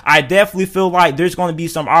downfield, I definitely feel like there's going to be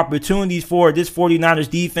some opportunities for this 49ers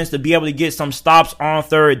defense to be able to get some stops on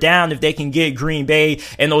third down if they can get Green Bay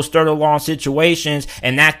in those third and long situations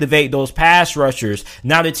and activate those pass rushers.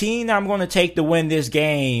 Now, the team that I'm going to take to win this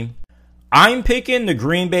game, I'm picking the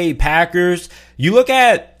Green Bay Packers. You look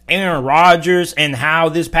at Aaron Rodgers and how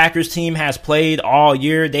this Packers team has played all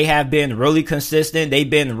year. They have been really consistent. They've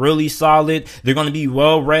been really solid. They're going to be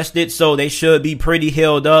well rested, so they should be pretty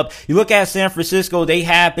healed up. You look at San Francisco, they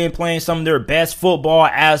have been playing some of their best football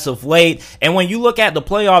as of late. And when you look at the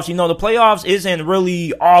playoffs, the playoffs isn't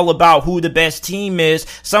really all about who the best team is.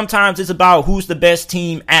 Sometimes it's about who's the best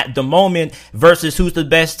team at the moment versus who's the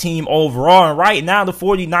best team overall. And right now, the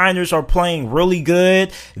 49ers are playing really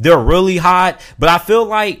good. They're really hot. But I feel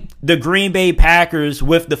like the Green Bay Packers,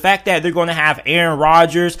 with the fact that they're going to have Aaron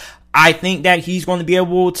Rodgers, I think that he's going to be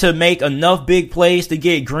able to make enough big plays to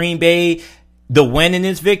get Green Bay the win in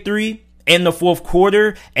this victory in the fourth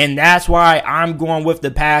quarter, and that's why I'm going with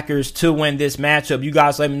the Packers to win this matchup. You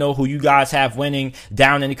guys let me know who you guys have winning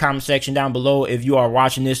down in the comment section down below if you are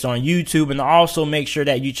watching this on YouTube, and also make sure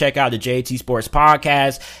that you check out the JT Sports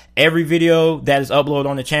Podcast. Every video that is uploaded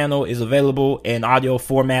on the channel is available in audio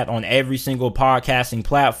format on every single podcasting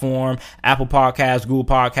platform: Apple Podcasts, Google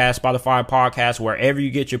Podcasts, Spotify Podcasts, wherever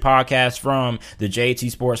you get your podcasts from. The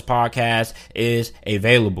JT Sports Podcast is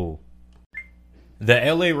available. The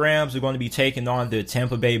LA Rams are going to be taking on the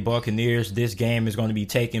Tampa Bay Buccaneers. This game is going to be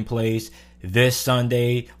taking place this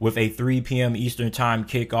Sunday with a 3 p.m. Eastern Time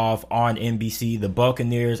kickoff on NBC. The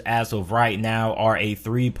Buccaneers, as of right now, are a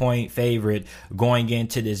 3-point favorite going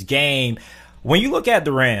into this game. When you look at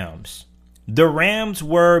the Rams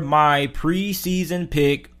were my preseason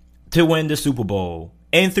pick to win the Super Bowl.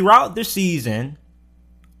 And throughout the season,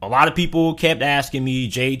 a lot of people kept asking me,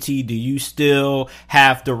 JT, do you still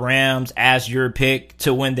have the Rams as your pick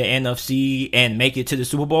to win the NFC and make it to the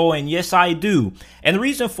Super Bowl? And yes, I do. And the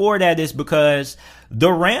reason for that is because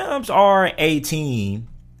the Rams are a team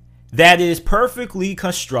that is perfectly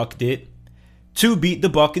constructed to beat the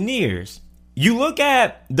Buccaneers. You look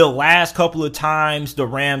at the last couple of times the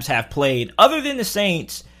Rams have played, other than the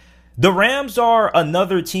Saints, the Rams are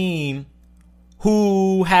another team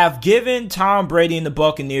who have given Tom Brady and the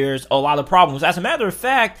Buccaneers a lot of problems. As a matter of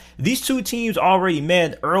fact, these two teams already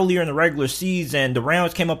met earlier in the regular season. The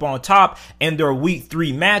Rams came up on top in their Week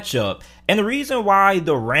 3 matchup. And the reason why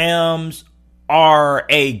the Rams are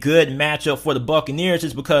a good matchup for the Buccaneers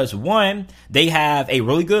is because, one, they have a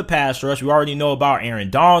really good pass rush. We already know about Aaron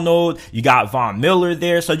Donald. You got Von Miller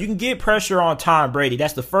there, so you can get pressure on Tom Brady.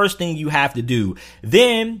 That's the first thing you have to do.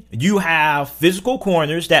 Then you have physical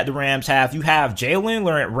corners that the Rams have. You have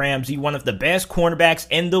Jalen Ramsey, one of the best cornerbacks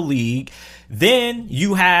in the league. Then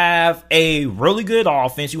you have a really good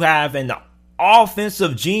offense. You have an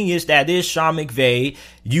offensive genius that is Sean McVay.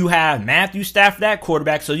 You have Matthew Stafford at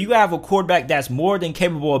quarterback. So you have a quarterback that's more than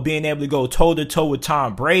capable of being able to go toe-to-toe with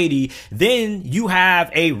Tom Brady. Then you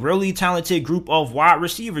have a really talented group of wide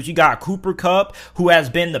receivers. You got Cooper Kupp, who has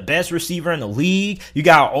been the best receiver in the league. You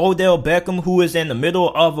got Odell Beckham, who is in the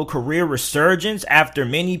middle of a career resurgence after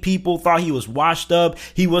many people thought he was washed up.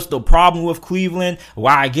 He was the problem with Cleveland.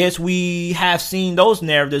 Well, I guess we have seen those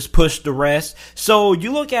narratives push the rest. So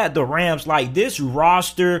you look at the Rams, like, this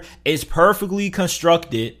roster is perfectly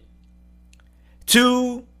constructed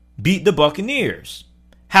to beat the Buccaneers.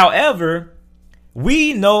 However,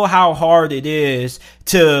 we know how hard it is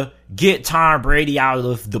to get Tom Brady out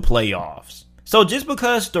of the playoffs. So just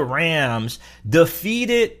because the Rams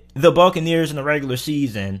defeated the Buccaneers in the regular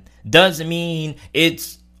season doesn't mean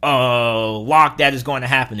it's a lock that is going to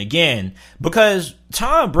happen again, because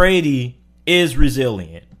Tom Brady is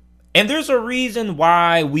resilient. And there's a reason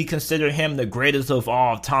why we consider him the greatest of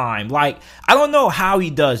all time. Like, I don't know how he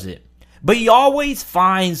does it, but he always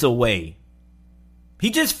finds a way.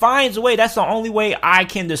 He just finds a way. That's the only way I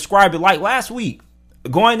can describe it. Like last week,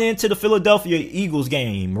 going into the Philadelphia Eagles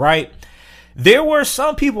game, right? There were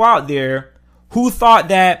some people out there who thought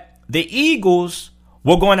that the Eagles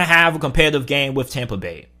were going to have a competitive game with Tampa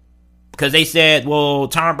Bay, because they said, well,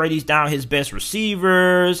 Tom Brady's down his best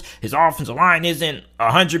receivers, his offensive line isn't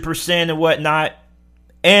 100% and whatnot.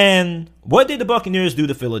 And what did the Buccaneers do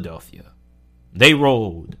to Philadelphia? They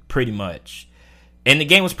rolled, pretty much. And the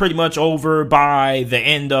game was pretty much over by the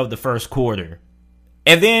end of the first quarter.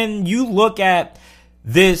 And then you look at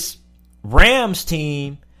this Rams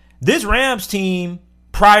team. This Rams team,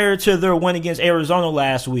 prior to their win against Arizona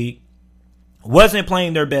last week, wasn't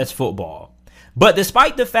playing their best football. But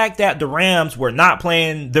despite the fact that the Rams were not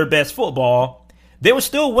playing their best football, they were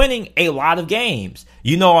still winning a lot of games.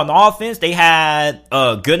 You know, on offense, they had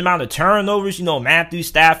a good amount of turnovers. You know, Matthew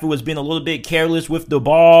Stafford was being a little bit careless with the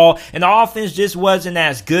ball, and the offense just wasn't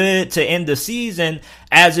as good to end the season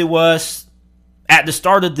as it was at the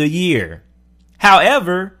start of the year.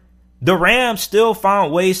 However, the Rams still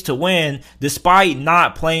found ways to win despite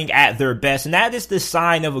not playing at their best, and that is the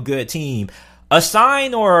sign of a good team. A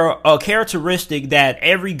sign or a characteristic that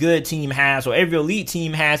every good team has, or every elite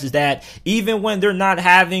team has, is that even when they're not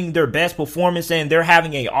having their best performance and they're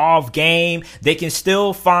having an off game, they can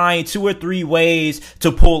still find 2 or 3 ways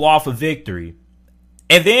to pull off a victory.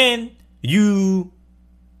 And then you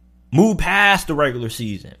move past the regular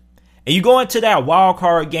season and you go into that wild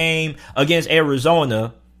card game against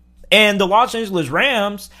Arizona, and the Los Angeles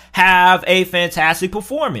Rams have a fantastic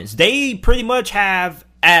performance. They pretty much have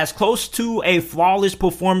as close to a flawless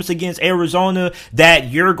performance against Arizona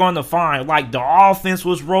that you're going to find. Like, the offense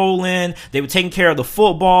was rolling, they were taking care of the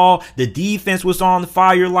football, the defense was on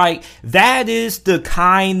fire. Like, that is the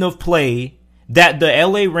kind of play that the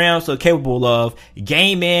LA Rams are capable of,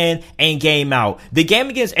 game in and game out. The game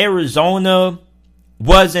against Arizona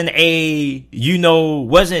wasn't a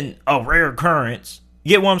rare occurrence. You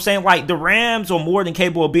get what I'm saying? Like, the Rams are more than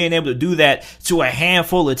capable of being able to do that to a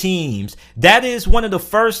handful of teams. That is one of the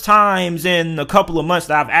first times in a couple of months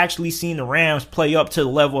that I've actually seen the Rams play up to the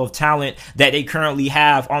level of talent that they currently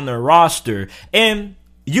have on their roster. And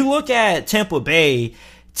you look at Tampa Bay.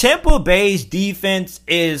 Tampa Bay's defense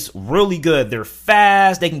is really good. They're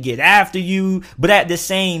fast. They can get after you. But at the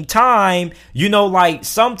same time, you know, like,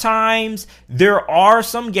 sometimes there are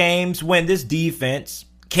some games when this defense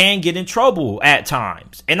can get in trouble at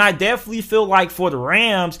times. And I definitely feel like for the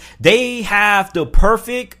Rams, they have the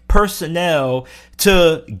perfect personnel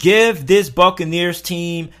to give this Buccaneers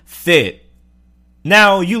team fit.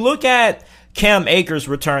 Now, you look at Cam Akers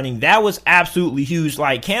returning. That was absolutely huge.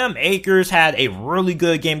 Like, Cam Akers had a really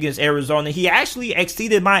good game against Arizona. He actually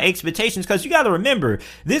exceeded my expectations, because you got to remember,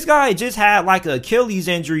 this guy just had like an Achilles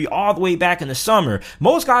injury all the way back in the summer.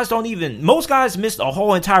 Most guys missed a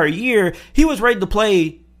whole entire year. He was ready to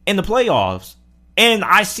play in the playoffs. And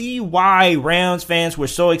I see why Rams fans were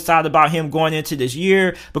so excited about him going into this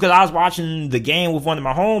year, because I was watching the game with one of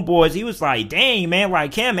my homeboys. He was like, dang, man,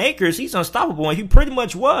 like, Cam Akers, he's unstoppable. And he pretty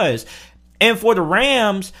much was. And for the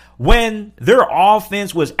Rams, when their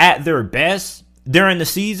offense was at their best during the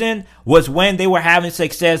season, was when they were having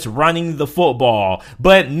success running the football.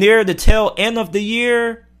 But near the tail end of the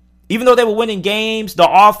year, even though they were winning games, the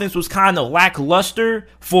offense was kind of lackluster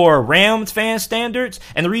for Rams fan standards.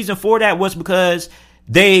 And the reason for that was because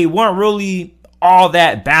they weren't really all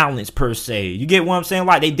that balanced per se. You get what I'm saying?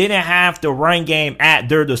 Like, they didn't have the run game at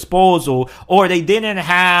their disposal, or they didn't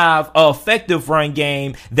have an effective run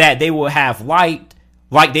game that they would have liked,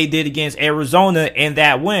 like they did against Arizona in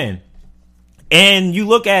that win. And you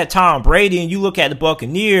look at Tom Brady and you look at the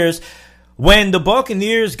Buccaneers. when the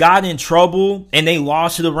Buccaneers got in trouble and they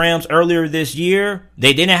lost to the Rams earlier this year,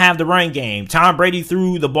 they didn't have the run game. Tom Brady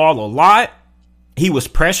threw the ball a lot. He was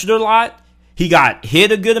pressured a lot. He got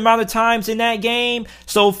hit a good amount of times in that game.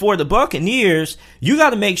 So for the Buccaneers, you got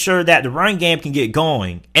to make sure that the run game can get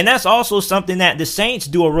going. And that's also something that the Saints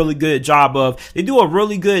do a really good job of. They do a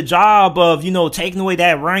really good job of, taking away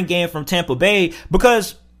that run game from Tampa Bay.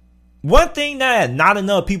 Because one thing that not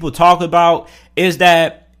enough people talk about is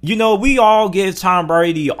that, we all give Tom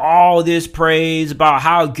Brady all this praise about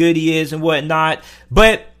how good he is and whatnot.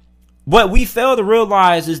 But what we fail to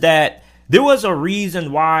realize is that there was a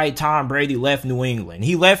reason why Tom Brady left New England.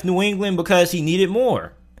 He left New England because he needed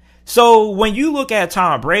more. So when you look at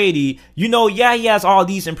Tom Brady, he has all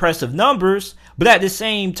these impressive numbers, but at the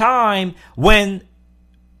same time, when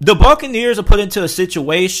the Buccaneers are put into a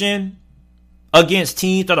situation against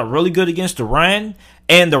teams that are really good against the run,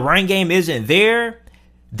 and the run game isn't there,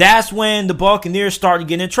 that's when the Buccaneers start to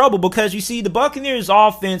get in trouble, because you see, the Buccaneers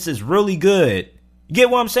offense is really good. Get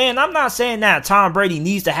what I'm saying? I'm not saying that Tom Brady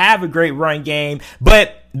needs to have a great run game,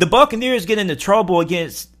 but the Buccaneers get into trouble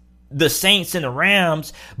against the Saints and the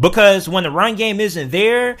Rams because when the run game isn't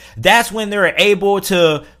there, that's when they're able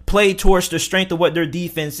to play towards the strength of what their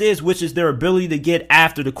defense is, which is their ability to get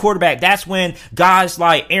after the quarterback. That's when guys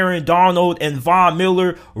like Aaron Donald and Von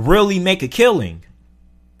Miller really make a killing.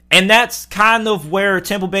 And that's kind of where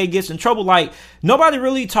Tampa Bay gets in trouble. Like, nobody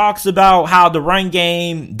really talks about how the run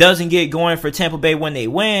game doesn't get going for Tampa Bay when they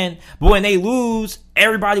win. But when they lose,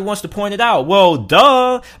 everybody wants to point it out. Well,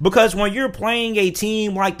 duh. Because when you're playing a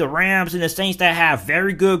team like the Rams and the Saints that have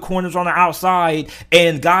very good corners on the outside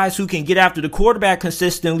and guys who can get after the quarterback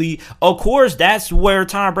consistently, of course, that's where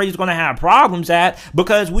Tom Brady's going to have problems at.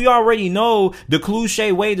 Because we already know the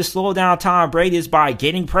cliche way to slow down Tom Brady is by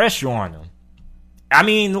getting pressure on him. I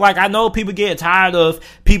mean, I know people get tired of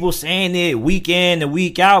people saying it week in and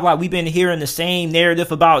week out. Like, we've been hearing the same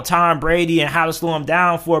narrative about Tom Brady and how to slow him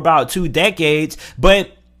down for about 2 decades, but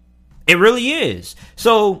it really is.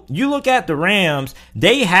 So, you look at the Rams,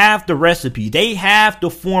 they have the recipe, they have the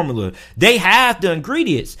formula, they have the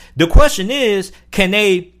ingredients. The question is, can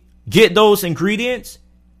they get those ingredients?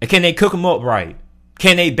 And can they cook them up right?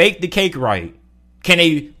 Can they bake the cake right? Can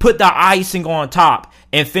they put the icing on top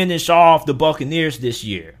and finish off the Buccaneers this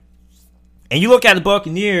year? And you look at the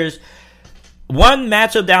Buccaneers, one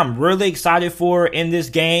matchup that I'm really excited for in this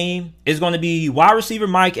game is going to be wide receiver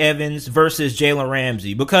Mike Evans versus Jalen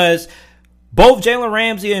Ramsey, because both Jalen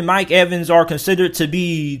Ramsey and Mike Evans are considered to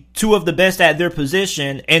be 2 of the best at their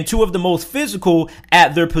position and 2 of the most physical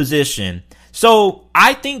at their position. So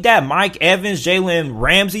I think that Mike Evans, Jalen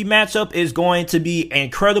Ramsey matchup is going to be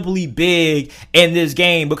incredibly big in this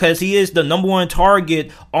game because he is the number 1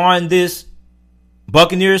 target on this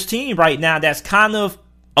Buccaneers team right now that's kind of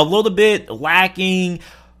a little bit lacking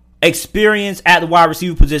experience at the wide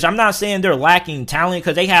receiver position. I'm not saying they're lacking talent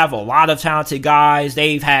because they have a lot of talented guys.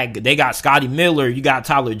 They got Scotty Miller, you got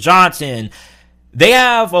Tyler Johnson. They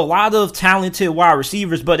have a lot of talented wide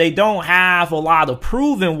receivers, but they don't have a lot of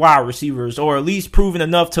proven wide receivers, or at least proven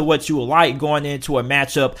enough to what you would like going into a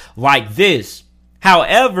matchup like this.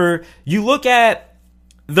 However, you look at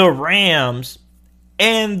the Rams,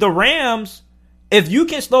 and the Rams, if you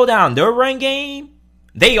can slow down their run game,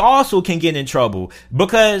 they also can get in trouble,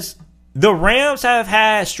 because the Rams have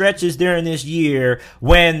had stretches during this year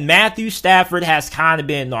when Matthew Stafford has kind of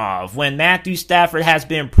been off, when Matthew Stafford has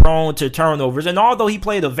been prone to turnovers. And although he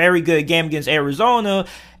played a very good game against Arizona,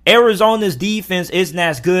 Arizona's defense isn't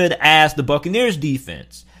as good as the Buccaneers'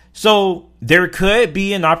 defense. So there could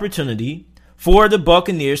be an opportunity for the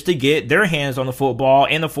Buccaneers to get their hands on the football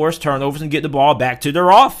and to force turnovers and get the ball back to their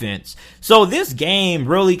offense. So this game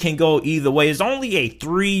really can go either way. It's only a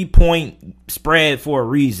 3-point spread for a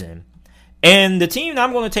reason. And the team that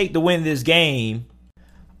I'm going to take to win this game,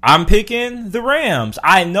 I'm picking the Rams.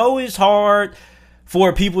 I know it's hard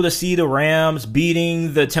for people to see the Rams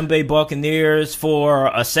beating the Tampa Bay Buccaneers for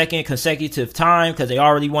a second consecutive time because they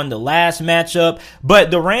already won the last matchup. But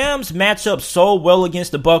the Rams match up so well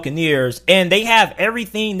against the Buccaneers, and they have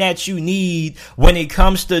everything that you need when it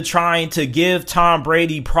comes to trying to give Tom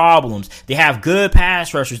Brady problems. They have good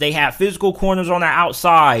pass rushers. They have physical corners on the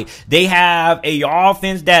outside. They have a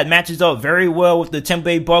offense that matches up very well with the Tampa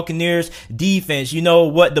Bay Buccaneers defense. You know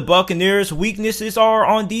what the Buccaneers' weaknesses are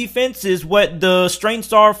on defense is what the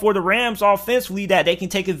strengths are for the Rams offensively that they can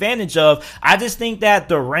take advantage of. I just think that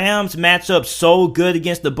the Rams match up so good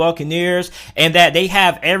against the Buccaneers and that they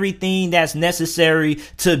have everything that's necessary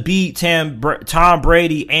to beat Tom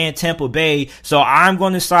Brady and Tampa Bay. So I'm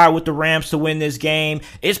going to side with the Rams to win this game.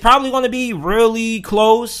 It's probably going to be really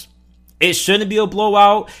close. It shouldn't be a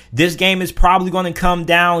blowout. This game is probably going to come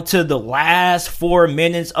down to the last 4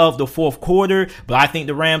 minutes of the fourth quarter, but I think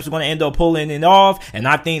the Rams are going to end up pulling it off, and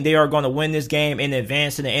I think they are going to win this game and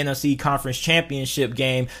advance to the NFC Conference Championship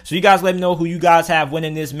game. So you guys let me know who you guys have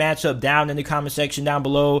winning this matchup down in the comment section down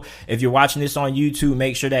below. If you're watching this on YouTube,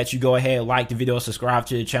 make sure that you go ahead and like the video, subscribe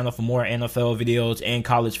to the channel for more NFL videos and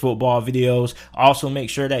college football videos. Also, make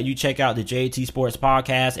sure that you check out the JT Sports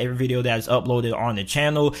Podcast. Every video that is uploaded on the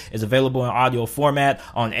channel is available in audio format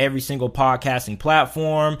on every single podcasting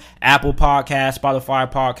platform: Apple Podcasts,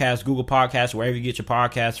 Spotify Podcasts, Google Podcasts, wherever you get your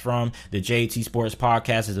podcasts from. The JT Sports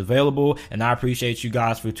Podcast is available, and I appreciate you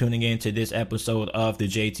guys for tuning in to this episode of the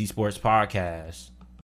JT Sports Podcast.